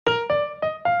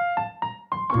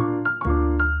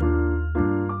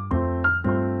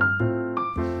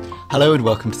Hello and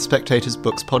welcome to the Spectator's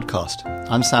Books podcast.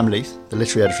 I'm Sam Leith, the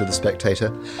literary editor of The Spectator,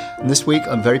 and this week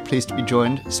I'm very pleased to be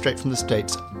joined straight from the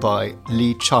States by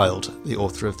Lee Child, the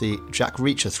author of the Jack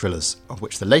Reacher thrillers, of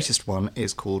which the latest one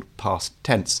is called Past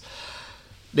Tense.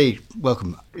 Lee,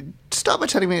 welcome. Start by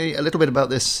telling me a little bit about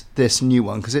this new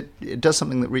one, because it does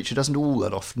something that Reacher doesn't all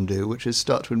that often do, which is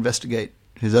start to investigate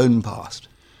his own past.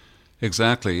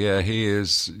 Exactly, yeah. He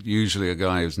is usually a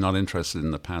guy who's not interested in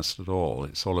the past at all.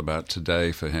 It's all about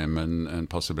today for him and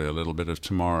possibly a little bit of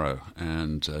tomorrow.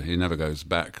 And he never goes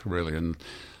back, really, and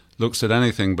looks at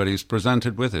anything, but he's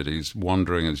presented with it. He's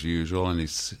wandering as usual, and he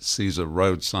sees a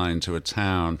road sign to a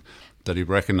town that he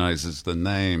recognizes the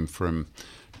name from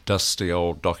dusty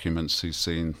old documents he's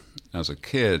seen as a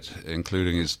kid,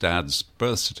 including his dad's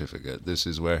birth certificate. This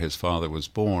is where his father was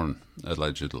born,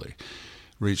 allegedly.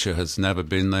 Reacher has never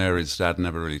been there. His dad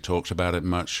never really talked about it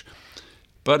much.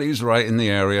 But he's right in the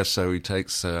area, so he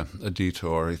takes a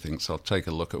detour. He thinks, I'll take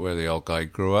a look at where the old guy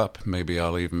grew up. Maybe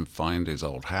I'll even find his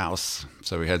old house.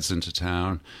 So he heads into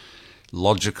town,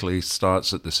 logically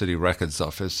starts at the city records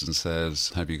office and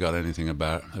says, have you got anything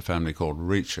about a family called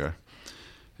Reacher?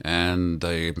 And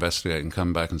they investigate and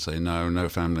come back and say, no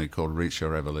family called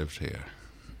Reacher ever lived here.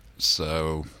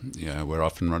 So, yeah, we're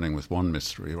off and running with one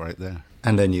mystery right there.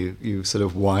 And then you sort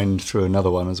of wind through another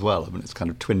one as well. I mean, it's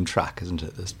kind of twin track, isn't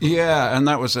it? This book? Yeah, and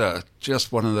that was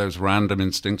just one of those random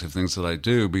instinctive things that I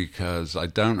do because I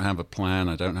don't have a plan,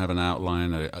 I don't have an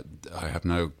outline, I have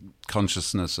no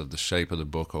consciousness of the shape of the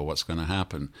book or what's going to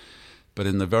happen. But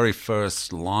in the very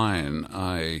first line,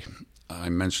 I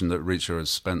mentioned that Reacher has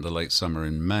spent the late summer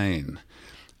in Maine,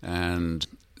 and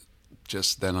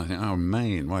just then I think,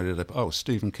 Maine, why did I... Oh,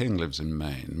 Stephen King lives in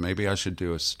Maine. Maybe I should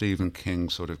do a Stephen King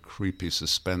sort of creepy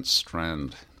suspense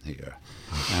strand here.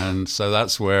 And so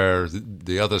that's where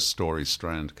the other story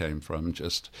strand came from,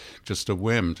 just a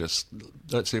whim. Just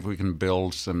let's see if we can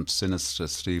build some sinister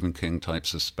Stephen King type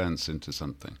suspense into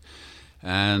something.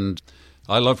 And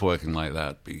I love working like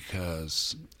that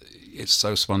because it's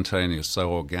so spontaneous,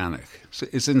 so organic.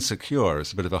 It's insecure.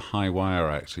 It's a bit of a high wire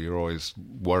act. You're always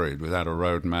worried. Without a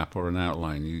roadmap or an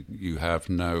outline, you have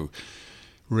no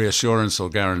reassurance or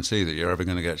guarantee that you're ever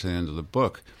going to get to the end of the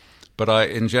book. But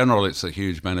in general, it's a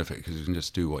huge benefit because you can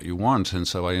just do what you want. And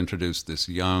so I introduced this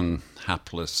young,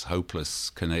 hapless, hopeless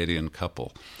Canadian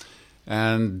couple.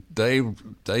 And they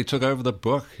took over the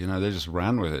book, they just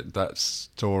ran with it. That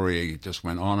story just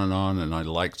went on, and I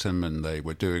liked them, and they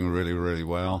were doing really, really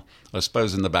well. I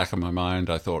suppose in the back of my mind,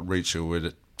 I thought Reacher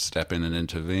would step in and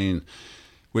intervene,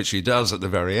 which he does at the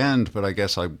very end, but I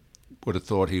guess I would have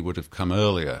thought he would have come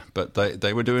earlier. But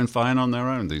they were doing fine on their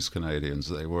own, these Canadians.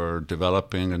 They were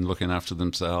developing and looking after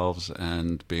themselves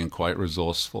and being quite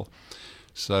resourceful.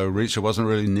 So Reacher wasn't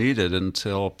really needed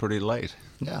until pretty late.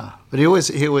 Yeah, but he always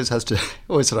sort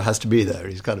of has to be there.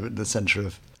 He's kind of in the centre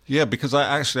of... Yeah, because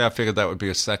I figured that would be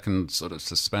a second sort of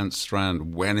suspense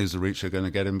strand. When is Reacher going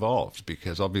to get involved?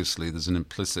 Because obviously there's an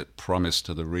implicit promise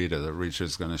to the reader that Reacher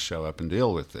is going to show up and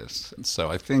deal with this. And so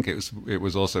I think it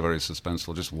was also very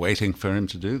suspenseful, just waiting for him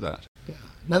to do that. Yeah.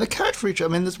 Now the character Reacher, I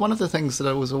mean, there's one of the things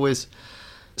that was always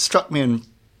struck me and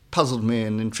puzzled me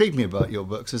and intrigued me about your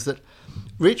books is that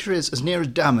Reacher is as near as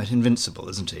damn it invincible,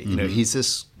 isn't he? Mm-hmm. He's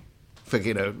this...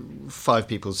 5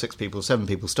 people, 6 people, 7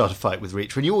 people start a fight with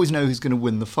Reacher, and you always know who's going to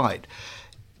win the fight.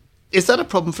 Is that a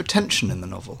problem for tension in the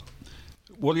novel?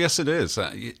 Well, yes, it is.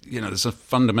 There's a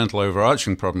fundamental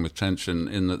overarching problem with tension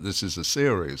in that this is a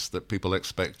series that people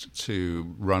expect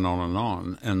to run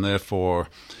on, and therefore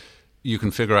you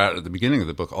can figure out at the beginning of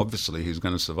the book, obviously, he's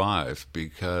going to survive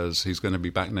because he's going to be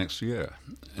back next year.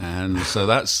 And so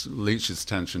that's leaches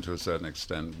tension to a certain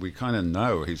extent. We kind of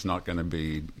know he's not going to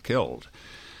be killed.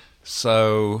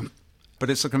 So,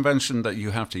 but it's a convention that you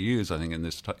have to use, I think, in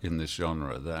this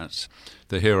genre, that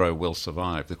the hero will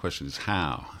survive. The question is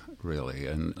how, really,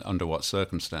 and under what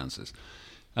circumstances.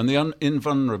 And the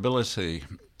invulnerability,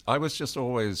 I was just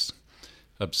always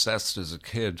obsessed as a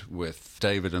kid with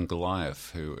David and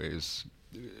Goliath, who is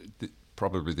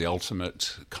probably the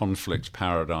ultimate conflict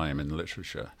paradigm in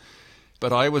literature.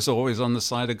 But I was always on the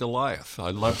side of Goliath. I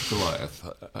loved Goliath.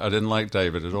 I didn't like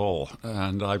David at all,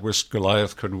 and I wished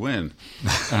Goliath could win.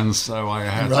 And so I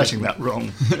had writing that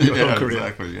wrong. Yeah,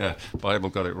 exactly. Yeah, Bible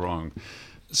got it wrong.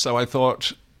 So I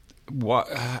thought,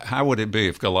 how would it be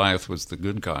if Goliath was the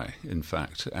good guy, in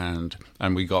fact, and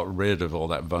we got rid of all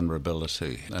that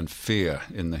vulnerability and fear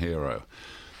in the hero?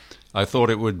 I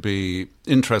thought it would be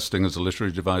interesting as a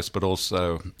literary device, but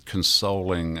also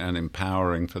consoling and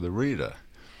empowering for the reader.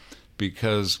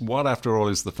 Because what, after all,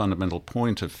 is the fundamental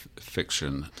point of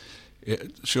fiction?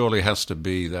 It surely has to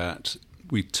be that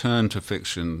we turn to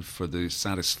fiction for the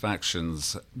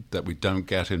satisfactions that we don't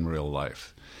get in real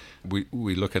life. We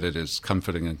look at it as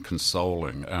comforting and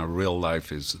consoling. Our real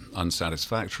life is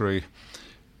unsatisfactory.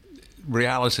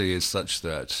 Reality is such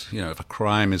that, if a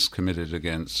crime is committed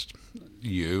against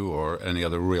you or any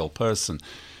other real person,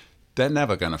 they're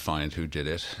never going to find who did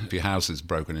it. If your house is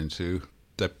broken into,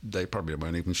 they probably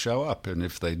won't even show up. And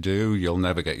if they do, you'll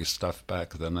never get your stuff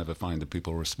back. They'll never find the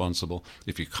people responsible.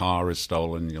 If your car is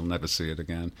stolen, you'll never see it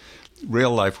again. Real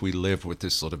life, we live with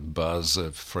this sort of buzz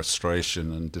of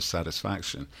frustration and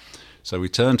dissatisfaction. So we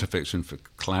turn to fiction for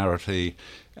clarity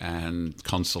and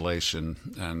consolation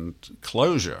and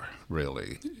closure,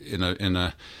 really. In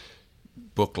a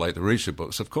book like the Reacher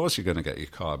books, of course you're going to get your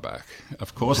car back.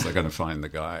 Of course they're going to find the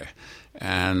guy.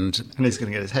 And he's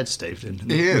going to get his head staved in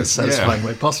the most satisfying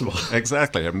way possible.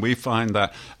 Exactly. And we find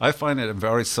that, I find it a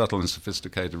very subtle and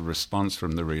sophisticated response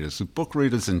from the readers. The book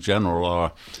readers in general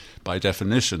are, by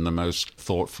definition, the most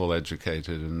thoughtful,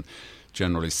 educated, and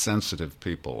generally sensitive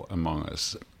people among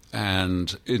us.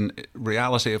 And in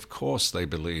reality, of course, they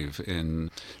believe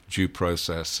in due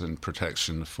process and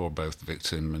protection for both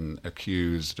victim and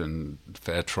accused and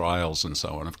fair trials and so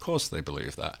on. Of course they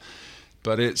believe that.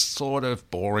 But it's sort of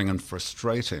boring and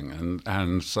frustrating.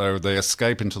 And so they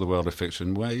escape into the world of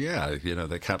fiction where,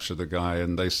 they capture the guy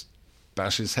and they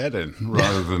bash his head in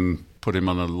rather than put him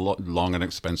on a long and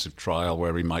expensive trial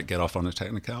where he might get off on a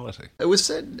technicality. It was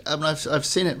said, I've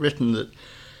seen it written that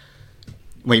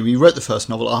when you wrote the first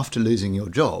novel after losing your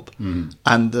job,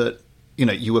 and that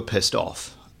you were pissed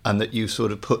off, and that you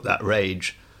sort of put that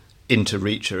rage into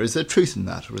Reacher. Is there truth in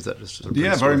that, or is that just sort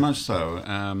of very much so?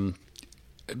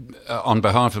 On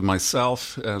behalf of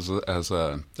myself, as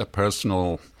a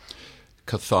personal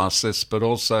catharsis, but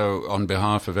also on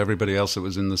behalf of everybody else that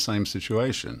was in the same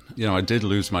situation. I did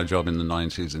lose my job in the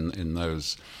 90s in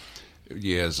those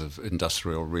years of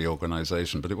industrial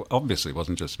reorganization, but it obviously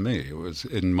wasn't just me. It was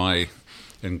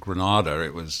in Granada,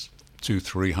 it was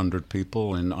 200-300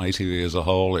 people. In ITV as a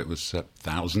whole, it was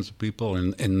thousands of people.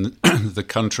 In the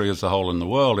country as a whole, in the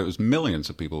world, it was millions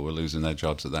of people who were losing their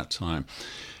jobs at that time,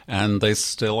 and they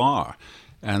still are.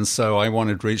 And so I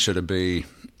wanted Reacher to be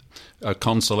a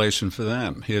consolation for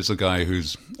them. Here's a guy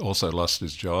who's also lost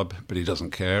his job, but he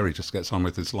doesn't care. He just gets on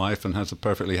with his life and has a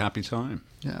perfectly happy time.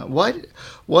 Yeah.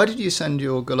 Why did you send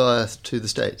your Goliath to the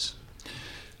States?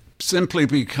 Simply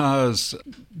because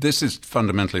this is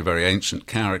fundamentally a very ancient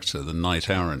character, the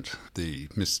knight-errant, the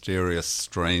mysterious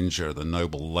stranger, the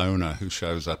noble loner who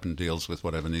shows up and deals with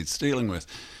whatever needs dealing with.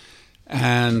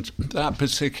 And that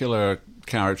particular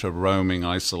character, roaming,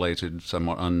 isolated,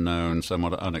 somewhat unknown,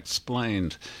 somewhat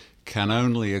unexplained, can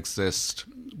only exist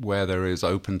where there is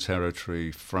open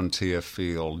territory, frontier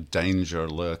field, danger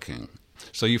lurking.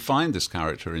 So you find this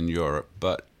character in Europe,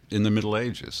 but in the Middle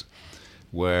Ages,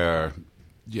 where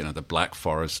the Black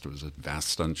Forest was a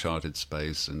vast uncharted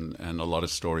space, and a lot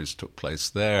of stories took place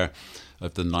there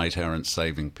of the knight-errant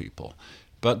saving people.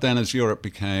 But then as Europe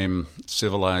became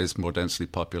civilized, more densely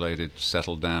populated,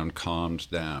 settled down, calmed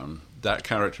down, that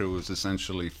character was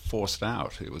essentially forced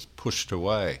out. It was pushed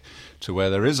away to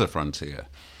where there is a frontier,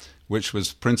 which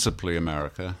was principally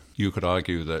America. You could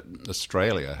argue that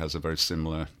Australia has a very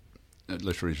similar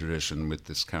literary tradition with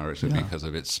this character because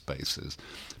of its spaces.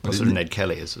 But sort of Ned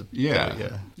Kelly is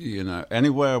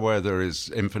anywhere where there is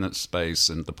infinite space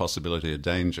and the possibility of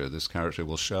danger, this character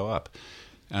will show up.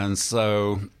 And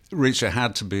so Reacher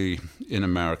had to be in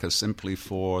America simply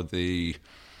for the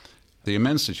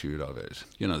immensitude of it.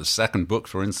 The second book,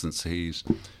 for instance, he's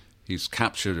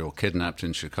captured or kidnapped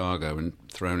in Chicago and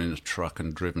thrown in a truck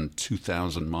and driven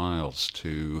 2,000 miles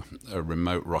to a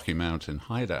remote Rocky Mountain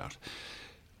hideout.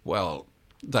 Well,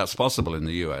 that's possible in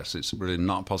the U.S. It's really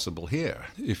not possible here.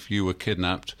 If you were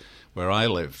kidnapped where I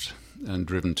lived and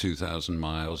driven 2,000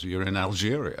 miles, you're in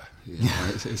Algeria.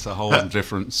 It's a whole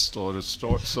different sort of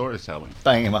storytelling.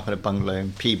 Banging him up in a bungalow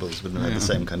in Peebles wouldn't have had the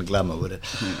same kind of glamour, would it?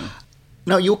 Yeah.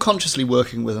 Now, you're consciously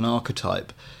working with an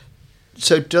archetype.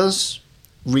 So does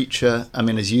Reacher,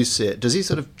 as you see it, does he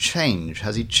sort of change?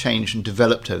 Has he changed and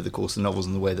developed over the course of the novels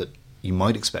in the way that you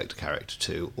might expect a character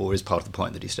to, or is part of the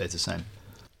point that he stays the same?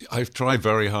 I've tried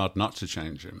very hard not to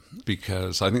change him,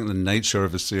 because I think the nature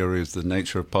of a series, the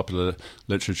nature of popular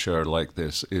literature like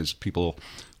this, is people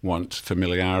want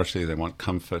familiarity, they want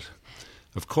comfort.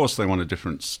 Of course, they want a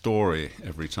different story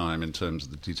every time in terms of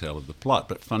the detail of the plot,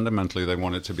 but fundamentally they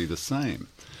want it to be the same.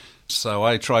 So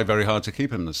I try very hard to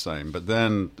keep him the same. But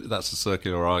then that's a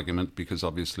circular argument, because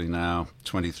obviously now,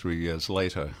 23 years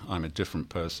later, I'm a different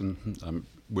person.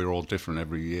 We're all different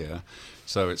every year.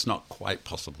 So it's not quite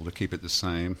possible to keep it the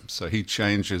same. So he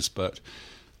changes, but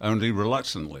only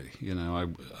reluctantly.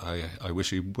 I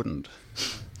wish he wouldn't.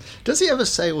 Does he ever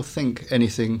say or think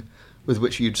anything with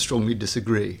which you'd strongly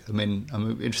disagree? I mean,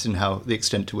 I'm interested in the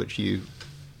extent to which you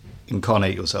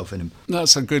incarnate yourself in him.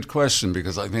 That's a good question,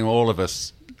 because I think all of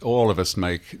us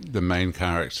make the main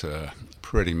character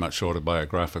pretty much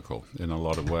autobiographical in a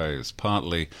lot of ways,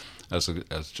 partly as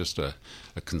just a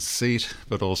conceit,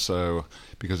 but also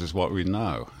because it's what we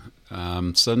know.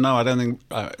 So no, I don't think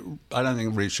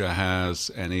Reacher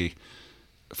has any,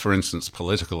 for instance,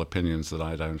 political opinions that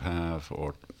I don't have,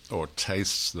 or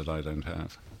tastes that I don't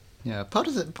have. Yeah, part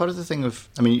of the thing of,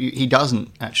 I mean, he doesn't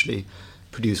actually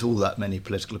produce all that many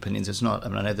political opinions. It's not. I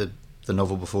mean, I know the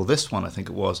novel before this one, I think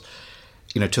it was,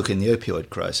 took in the opioid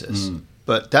crisis.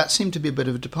 But that seemed to be a bit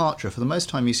of a departure. For the most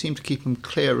time, you seem to keep him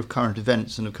clear of current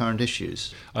events and of current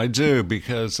issues. I do,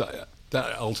 because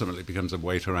that ultimately becomes a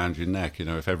weight around your neck.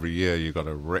 If every year you've got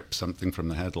to rip something from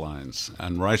the headlines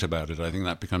and write about it, I think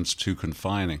that becomes too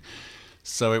confining.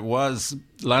 So it was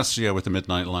last year with the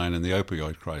Midnight Line and the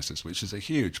opioid crisis, which is a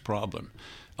huge problem.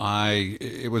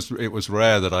 It was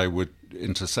rare that I would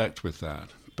intersect with that.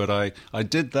 But I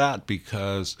did that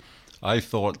because I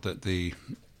thought that the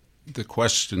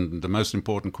most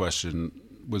important question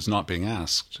was not being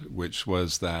asked, which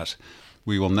was that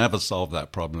we will never solve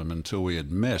that problem until we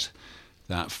admit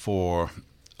that for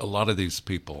a lot of these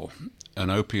people, an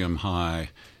opium high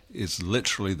is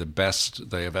literally the best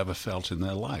they have ever felt in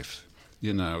their life.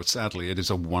 Sadly, it is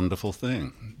a wonderful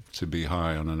thing to be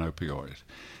high on an opioid.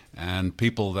 And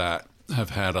people that have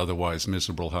had otherwise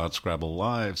miserable, hardscrabble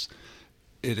lives,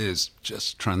 it is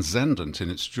just transcendent in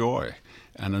its joy.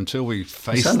 And until we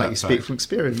face that, like you speak from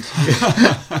experience.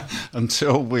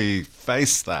 Until we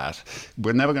face that,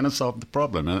 we're never going to solve the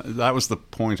problem. And that was the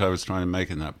point I was trying to make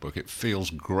in that book. It feels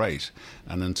great,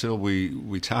 and until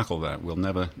we tackle that, we'll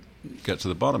never get to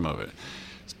the bottom of it.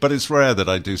 But it's rare that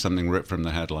I do something ripped from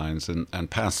the headlines,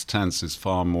 and past tense is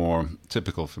far more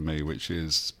typical for me, which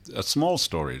is a small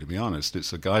story, to be honest.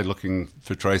 It's a guy looking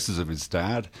for traces of his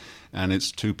dad, and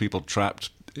it's two people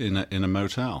trapped in a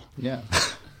motel. Yeah.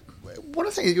 One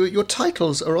of the things, your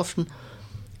titles are often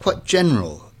quite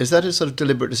general. Is that a sort of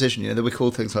deliberate decision? That we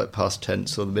call things like past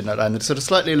tense or the Midnight Line, they're sort of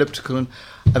slightly elliptical. And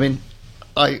I mean,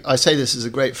 I say this as a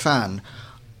great fan.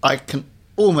 I can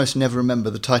almost never remember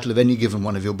the title of any given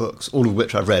one of your books, all of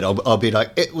which I've read. I'll be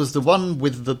like, it was the one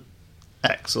with the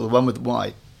X or the one with the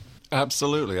Y.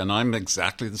 Absolutely, and I'm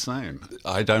exactly the same.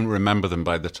 I don't remember them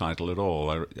by the title at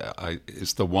all.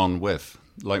 It's the one with.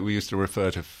 Like we used to refer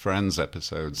to Friends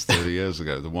episodes 30 years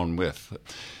ago, the one with.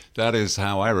 That is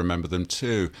how I remember them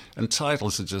too. And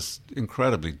titles are just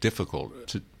incredibly difficult.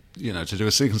 To do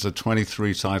a sequence of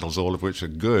 23 titles, all of which are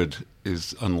good,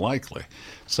 is unlikely.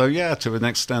 So yeah, to an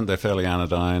extent they're fairly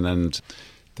anodyne, and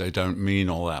they don't mean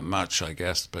all that much, I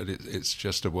guess, but it's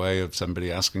just a way of somebody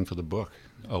asking for the book,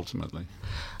 ultimately.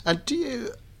 And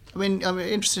I'm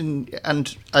interested in,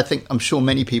 and I'm sure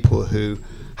many people who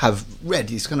have read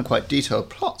these kind of quite detailed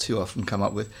plots you often come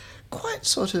up with, quite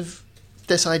sort of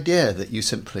this idea that you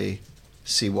simply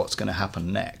see what's going to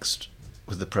happen next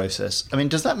with the process. I mean,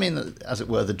 does that mean that, as it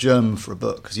were, the germ for a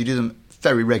book, because you do them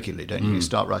very regularly, don't you? You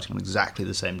start writing on exactly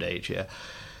the same day each year.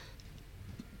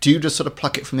 Do you just sort of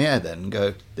pluck it from the air then and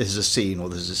go, this is a scene or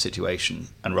this is a situation,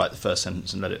 and write the first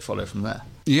sentence and let it follow from there?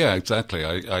 Yeah, exactly.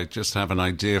 I just have an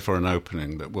idea for an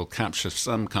opening that will capture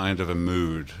some kind of a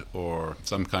mood or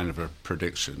some kind of a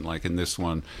prediction. Like in this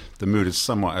one, the mood is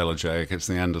somewhat elegiac. It's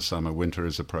the end of summer, winter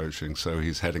is approaching, so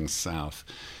he's heading south.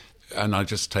 And I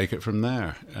just take it from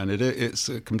there. And it's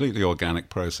a completely organic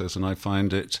process, and I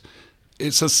find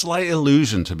it's a slight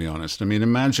illusion, to be honest. I mean,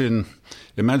 imagine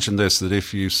this, that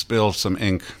if you spill some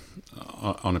ink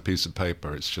on a piece of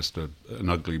paper, it's just an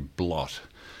ugly blot.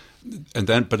 But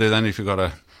then if you've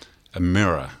got a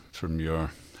mirror from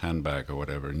your handbag or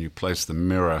whatever, and you place the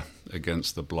mirror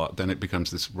against the blot, then it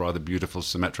becomes this rather beautiful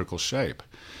symmetrical shape.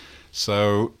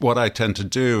 So what I tend to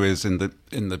do is in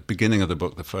the beginning of the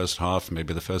book, the first half,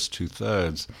 maybe the first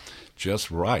 2/3,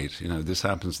 just write, this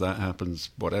happens, that happens,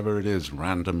 whatever it is,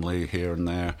 randomly here and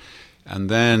there. And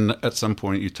then at some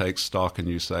point you take stock and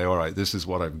you say, all right, this is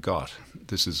what I've got.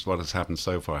 This is what has happened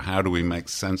so far. How do we make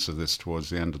sense of this towards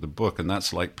the end of the book? And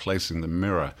that's like placing the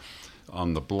mirror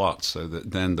on the blot so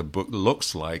that then the book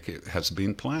looks like it has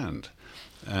been planned.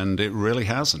 And it really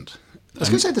hasn't. I was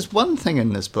going to say, there's one thing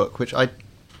in this book which I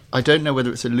don't know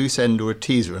whether it's a loose end or a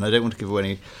teaser, and I don't want to give away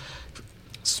any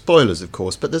spoilers, of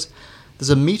course, but there's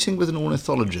a meeting with an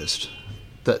ornithologist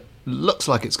that looks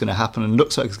like it's going to happen and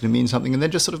looks like it's going to mean something, and then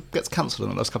just sort of gets cancelled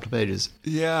in the last couple of pages.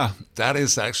 Yeah, that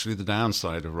is actually the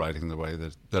downside of writing the way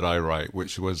that I write,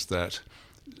 which was that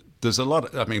There's a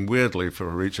lot, weirdly for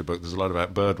a Reacher book, there's a lot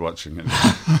about bird watching in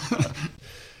it.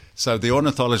 So the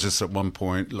ornithologist at one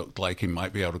point looked like he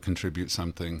might be able to contribute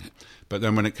something, but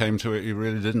then when it came to it, he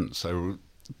really didn't. So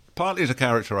partly to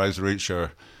characterize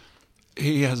Reacher,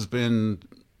 he has been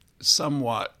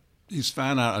he's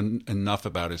found out enough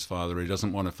about his father. He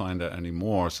doesn't want to find out any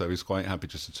more, so he's quite happy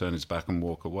just to turn his back and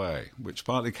walk away, which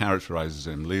partly characterizes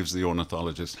him, leaves the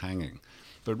ornithologist hanging.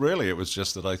 But really, it was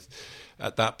just that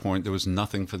at that point, there was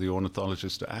nothing for the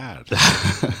ornithologist to add.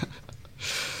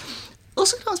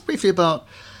 Also, can I ask briefly about,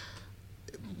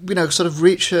 sort of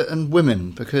Reacher and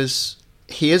women, because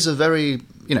he is a very,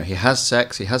 he has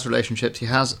sex, he has relationships, he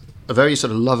has a very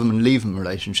sort of love him and leave him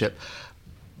relationship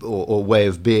or way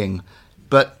of being,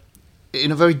 but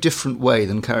in a very different way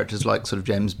than characters like sort of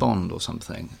James Bond or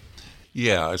something.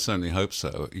 Yeah, I certainly hope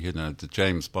so. The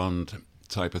James Bond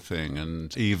type of thing,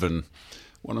 and even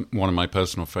one of my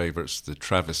personal favourites, the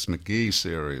Travis McGee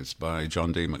series by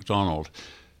John D. MacDonald.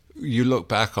 You look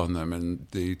back on them and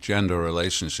the gender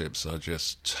relationships are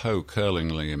just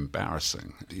toe-curlingly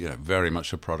embarrassing. Very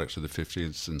much a product of the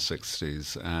 50s and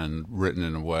 60s and written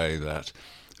in a way that,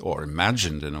 or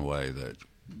imagined in a way that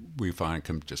we find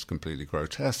just completely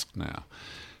grotesque now.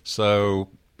 So,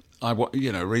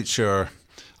 Reacher,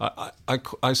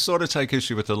 I sort of take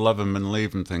issue with the love him and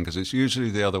leave him thing because it's usually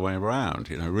the other way around.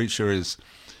 Reacher is,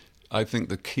 I think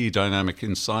the key dynamic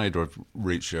inside of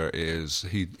Reacher is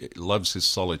he loves his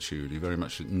solitude. He very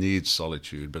much needs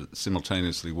solitude, but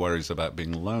simultaneously worries about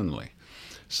being lonely.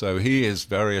 So he is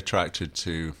very attracted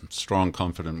to strong,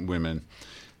 confident women.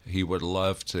 He would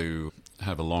love to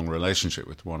have a long relationship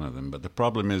with one of them. But the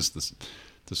problem is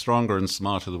the stronger and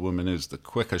smarter the woman is, the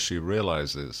quicker she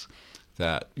realizes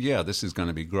that, this is going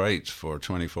to be great for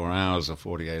 24 hours or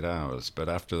 48 hours, but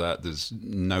after that there's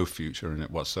no future in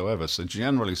it whatsoever. So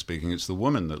generally speaking, it's the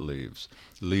woman that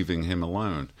leaving him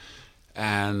alone.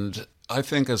 And I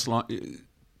think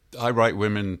I write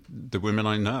the women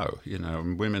I know,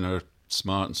 and women are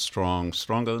smart and strong,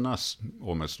 stronger than us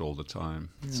almost all the time.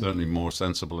 Certainly more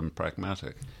sensible and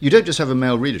pragmatic. You don't just have a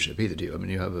male readership either, do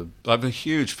you? I have a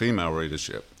huge female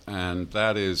readership, and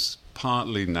that is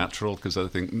partly natural because I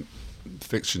think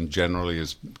fiction generally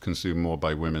is consumed more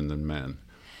by women than men.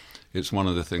 It's one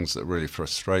of the things that really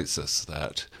frustrates us,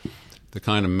 that the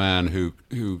kind of man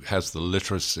who has the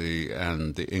literacy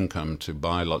and the income to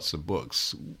buy lots of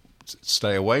books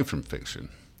stay away from fiction.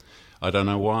 I don't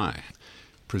know why.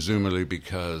 Presumably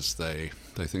because they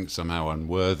think somehow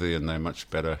unworthy and they're much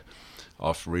better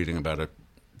off reading about a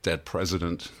dead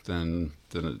president than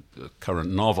a current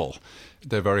novel.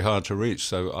 They're very hard to reach.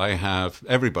 So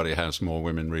everybody has more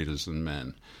women readers than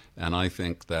men. And I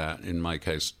think that in my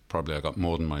case, probably I got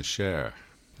more than my share.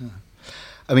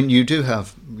 Yeah. You do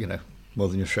have, more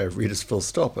than your share of readers, full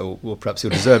stop, or perhaps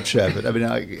your deserved share. But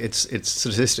it's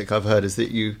statistic I've heard is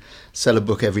that you sell a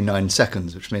book every 9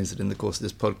 seconds, which means that in the course of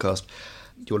this podcast,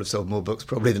 you will have sold more books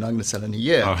probably than I'm going to sell in a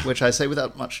year, which I say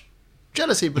without much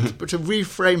jealousy, but to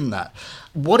reframe that,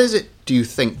 what is it, do you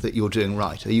think, that you're doing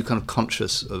right? Are you kind of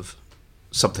conscious of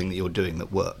something that you're doing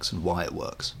that works and why it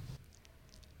works?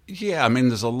 Yeah,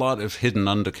 there's a lot of hidden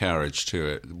undercarriage to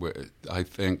it. I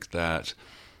think that,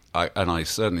 I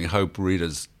certainly hope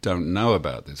readers don't know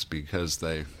about this because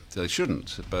they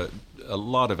shouldn't, but a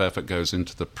lot of effort goes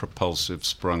into the propulsive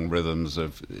sprung rhythms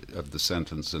of the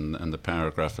sentence and the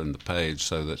paragraph and the page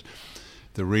so that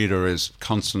the reader is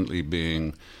constantly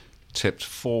being tipped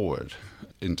forward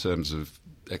in terms of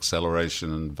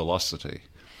acceleration and velocity.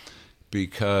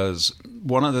 Because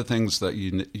one of the things that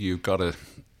you've got to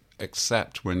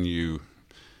accept when you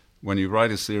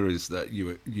write a series that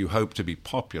you hope to be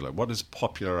popular, what does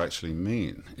popular actually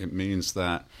mean? It means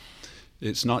that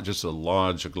it's not just a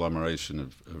large agglomeration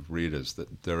of readers,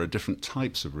 that there are different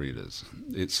types of readers.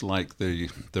 It's like the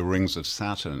rings of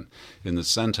Saturn. In the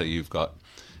center, you've got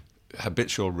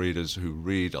habitual readers who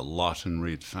read a lot and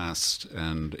read fast,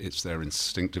 and it's their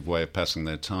instinctive way of passing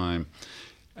their time.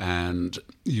 And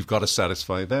you've got to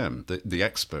satisfy them, the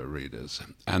expert readers.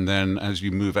 And then as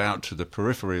you move out to the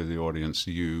periphery of the audience,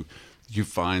 you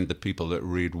find the people that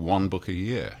read one book a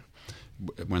year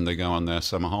when they go on their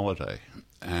summer holiday.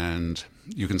 And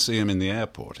you can see them in the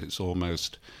airport. It's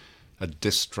almost a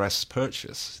distressed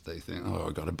purchase. They think,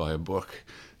 I've got to buy a book.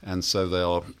 And so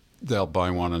they'll buy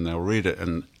one and they'll read it.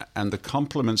 And the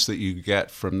compliments that you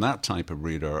get from that type of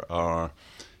reader are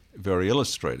very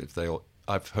illustrative.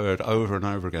 I've heard over and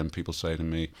over again people say to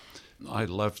me, I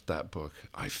loved that book.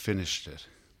 I finished it.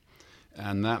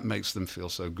 And that makes them feel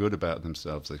so good about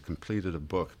themselves. They've completed a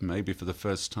book, maybe for the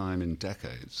first time in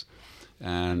decades.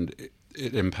 And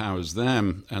it empowers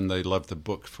them, and they love the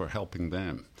book for helping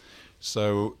them.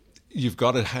 So you've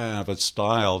got to have a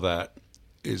style that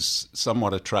is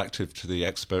somewhat attractive to the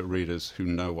expert readers who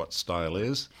know what style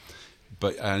is,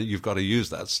 but you've got to use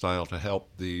that style to help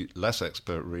the less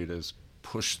expert readers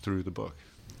push through the book.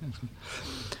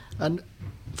 And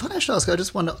if I should ask, I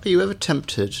just wonder, are you ever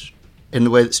tempted in the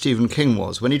way that Stephen King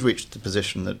was, when he'd reached the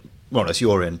position that, more or less,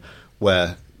 you're in,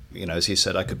 where, as he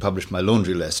said, I could publish my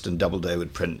laundry list and Doubleday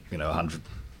would print,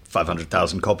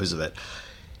 500,000 copies of it.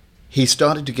 He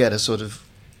started to get a sort of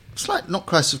slight, not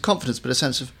crisis of confidence, but a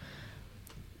sense of,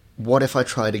 what if I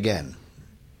tried again?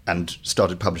 And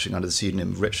started publishing under the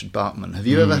pseudonym of Richard Bachman. Have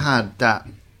you ever had that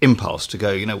impulse to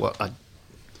go,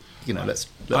 let's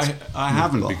I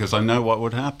haven't, because I know what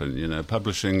would happen.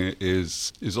 Publishing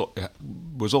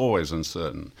was always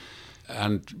uncertain.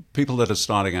 And people that are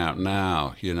starting out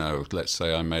now, let's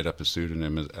say I made up a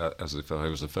pseudonym as if I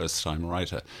was a first-time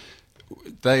writer,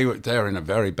 they're in a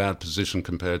very bad position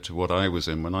compared to what I was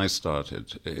in when I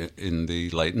started in the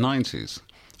late 90s.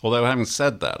 Although having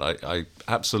said that, I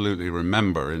absolutely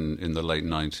remember in the late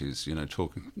 90s,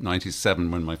 talking 97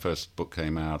 when my first book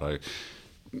came out,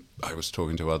 I was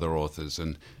talking to other authors,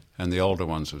 and the older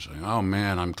ones were saying, "Oh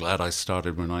man, I'm glad I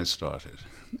started when I started."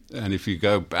 And if you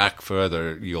go back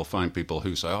further, you'll find people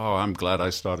who say, "Oh, I'm glad I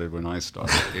started when I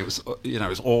started." It was,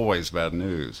 it's always bad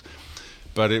news,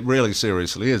 but it really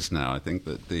seriously is now. I think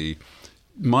that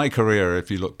my career, if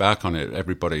you look back on it,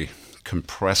 everybody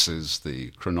compresses the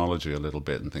chronology a little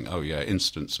bit and think, "Oh yeah,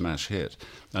 instant smash hit,"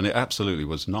 and it absolutely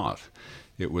was not.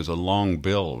 It was a long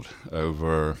build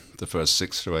over the first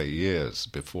 6 to 8 years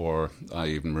before I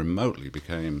even remotely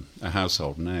became a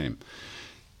household name.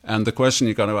 And the question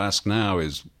you've got to ask now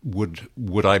is,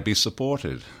 would I be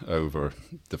supported over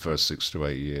the first 6 to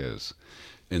 8 years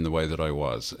in the way that I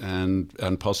was? And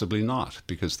possibly not,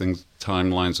 because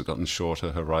timelines have gotten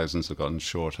shorter, horizons have gotten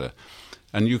shorter.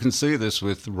 And you can see this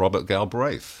with Robert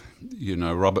Galbraith.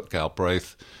 Robert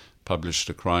Galbraith published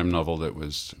a crime novel that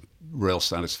was real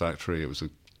satisfactory. It was a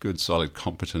good, solid,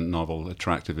 competent novel,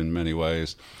 attractive in many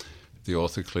ways. The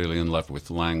author clearly in love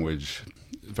with language,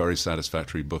 very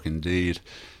satisfactory book indeed.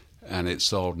 And it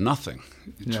sold nothing,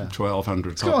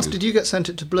 1,200 copies. Did you get sent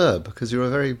it to Blurb? Because you're a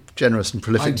very generous and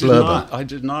prolific blurber. I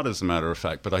did not, as a matter of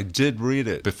fact, but I did read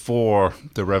it before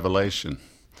the revelation.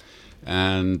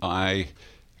 And I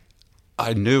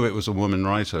knew it was a woman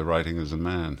writer writing as a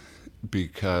man,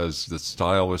 because the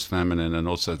style was feminine, and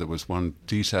also there was one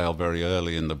detail very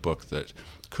early in the book that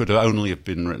could only have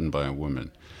been written by a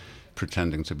woman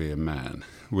pretending to be a man,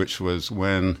 which was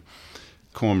when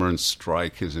Cormoran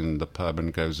Strike is in the pub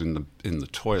and goes in the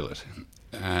toilet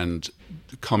and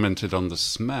commented on the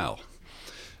smell.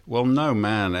 Well, no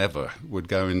man ever would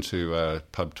go into a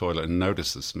pub toilet and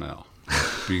notice the smell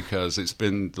because it's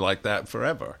been like that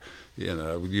forever.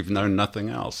 You've known nothing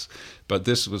else. But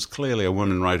this was clearly a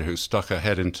woman writer who stuck her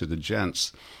head into the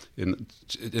gents in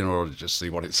order to just see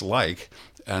what it's like,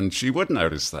 and she would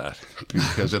notice that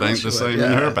because it ain't the same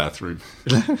in her bathroom.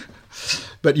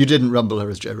 But you didn't rumble her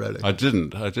as Jo Rowling. I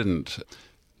didn't.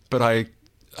 But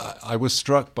I was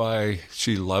struck by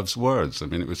she loves words. I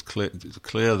mean, it was clear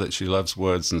that she loves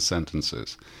words and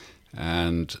sentences.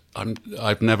 And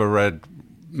I've never read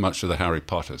much of the Harry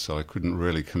Potter, so I couldn't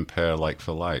really compare like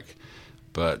for like.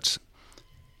 But,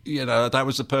 that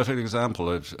was a perfect example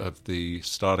of the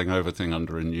starting over thing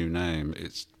under a new name.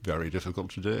 It's very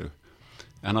difficult to do.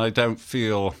 And I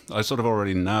sort of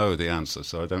already know the answer,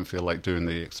 so I don't feel like doing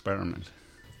the experiment.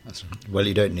 Well,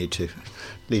 you don't need to.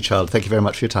 Lee Child, thank you very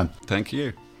much for your time. Thank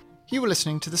you. You were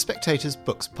listening to the Spectator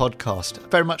Books podcast. I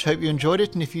very much hope you enjoyed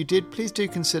it, and if you did, please do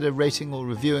consider rating or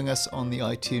reviewing us on the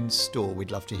iTunes store.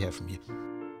 We'd love to hear from you.